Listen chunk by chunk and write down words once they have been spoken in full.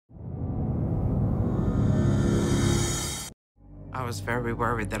I was very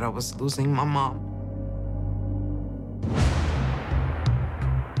worried that I was losing my mom.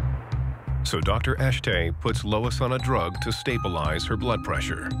 So Dr. Eshte puts Lois on a drug to stabilize her blood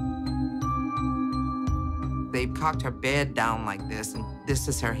pressure. They cocked her bed down like this, and this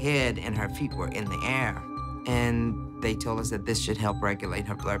is her head, and her feet were in the air. And they told us that this should help regulate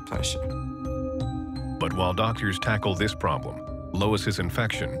her blood pressure. But while doctors tackle this problem, Lois's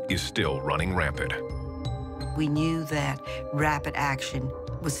infection is still running rampant. We knew that rapid action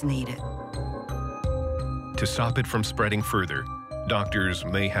was needed. To stop it from spreading further, doctors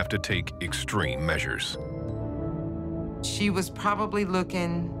may have to take extreme measures. She was probably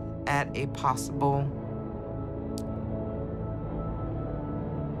looking at a possible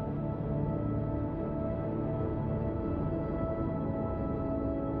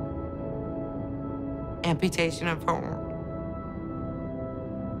amputation of her arm.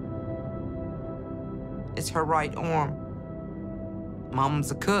 It's her right arm.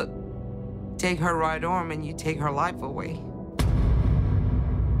 Mom's a cook. Take her right arm and you take her life away.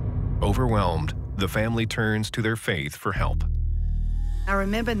 Overwhelmed, the family turns to their faith for help. I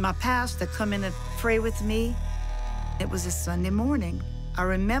remembered my pastor coming to pray with me. It was a Sunday morning. I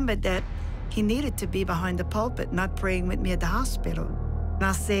remembered that he needed to be behind the pulpit, not praying with me at the hospital. And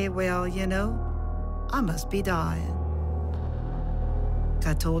I said, well, you know, I must be dying.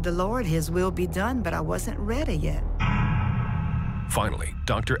 I told the Lord his will be done, but I wasn't ready yet. Finally,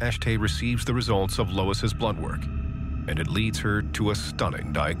 Dr. Eshte receives the results of Lois's blood work, and it leads her to a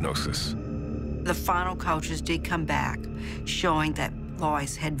stunning diagnosis. The final cultures did come back, showing that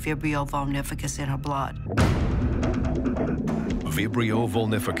Lois had Vibrio vulnificus in her blood. Vibrio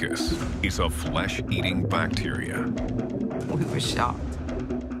vulnificus is a flesh-eating bacteria. We were shocked.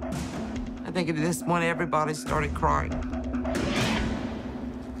 I think at this point, everybody started crying.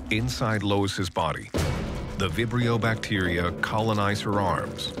 Inside Lois's body, the Vibrio bacteria colonize her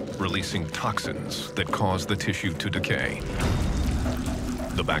arms, releasing toxins that cause the tissue to decay.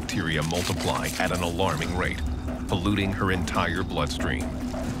 The bacteria multiply at an alarming rate, polluting her entire bloodstream,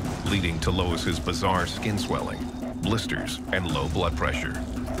 leading to Lois's bizarre skin swelling, blisters, and low blood pressure.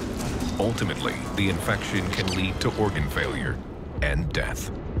 Ultimately, the infection can lead to organ failure and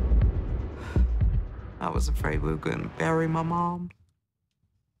death. I was afraid we were going to bury my mom.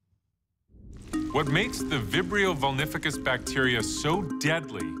 What makes the Vibrio vulnificus bacteria so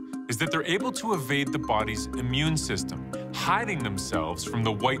deadly is that they're able to evade the body's immune system, hiding themselves from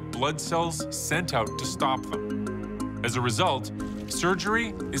the white blood cells sent out to stop them. As a result,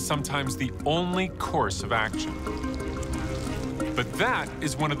 surgery is sometimes the only course of action. But that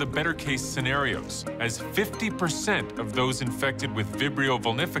is one of the better case scenarios, as 50% of those infected with Vibrio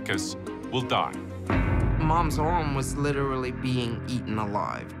vulnificus will die. Mom's arm was literally being eaten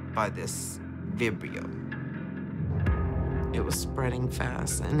alive by this Vibrio. It was spreading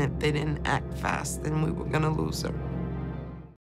fast, and if they didn't act fast, then we were gonna lose her.